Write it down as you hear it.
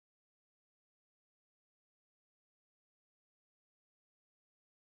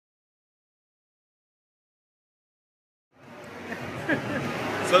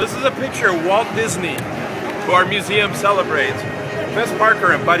So this is a picture of Walt Disney, who our museum celebrates. Fess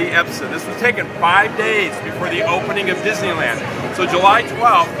Parker and Buddy Ebsen. This was taken 5 days before the opening of Disneyland. So July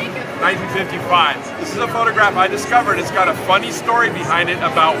 12th, 1955. This is a photograph I discovered. It's got a funny story behind it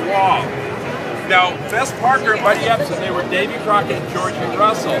about Walt. Now, Fess Parker and Buddy Ebsen, they were Davy Crockett and Georgie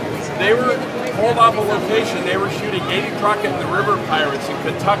Russell. They were pulled off a location. They were shooting Davy Crockett and the River Pirates in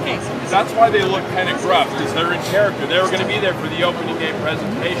Kentucky. That's why they look kind of gruff, because they're in character. They were going to be there for the opening day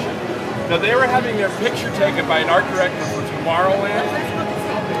presentation. Now, they were having their picture taken by an art director for Tomorrowland.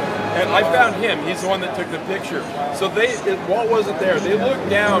 And I found him. He's the one that took the picture. So Walt wasn't there. They look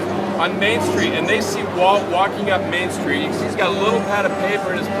down on Main Street and they see Walt walking up Main Street. He's got a little pad of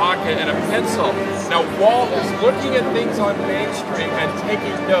paper in his pocket and a pencil. Now Walt is looking at things on Main Street and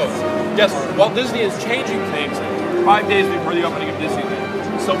taking notes. Yes, Walt Disney is changing things 5 days before the opening of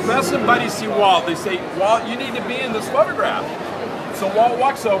Disneyland. So Fess and Buddy see Walt. They say, Walt, you need to be in this photograph. So Walt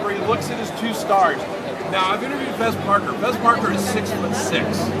walks over. He looks at his 2 stars. Now I've interviewed Fess Parker. Fess Parker is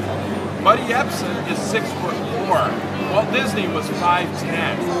 6'6". Buddy Ebsen is 6'4". Walt Disney was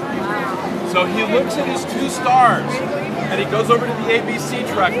 5'10". So he looks at his 2 stars and he goes over to the ABC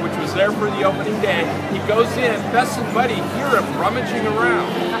truck, which was there for the opening day. He goes in, Fess and Buddy hear him rummaging around.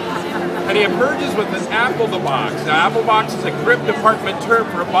 And he emerges with an apple box. Now, apple box is a grip department term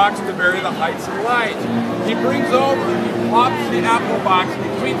for a box to vary the heights and lights. He brings over, he pops the apple box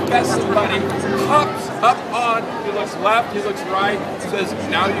between Fess and Buddy, hops up on, he looks left, he looks right, says,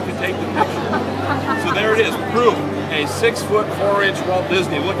 now you can take the picture. So there it is, proof, a 6'4" Walt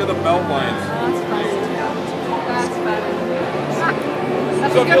Disney. Look at the belt lines. That's funny.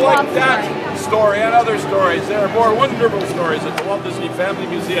 So if you like that story and other stories, there are more wonderful stories at the Walt Disney Family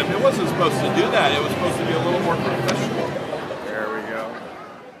Museum. It wasn't supposed to do that. It was supposed to be a little more professional.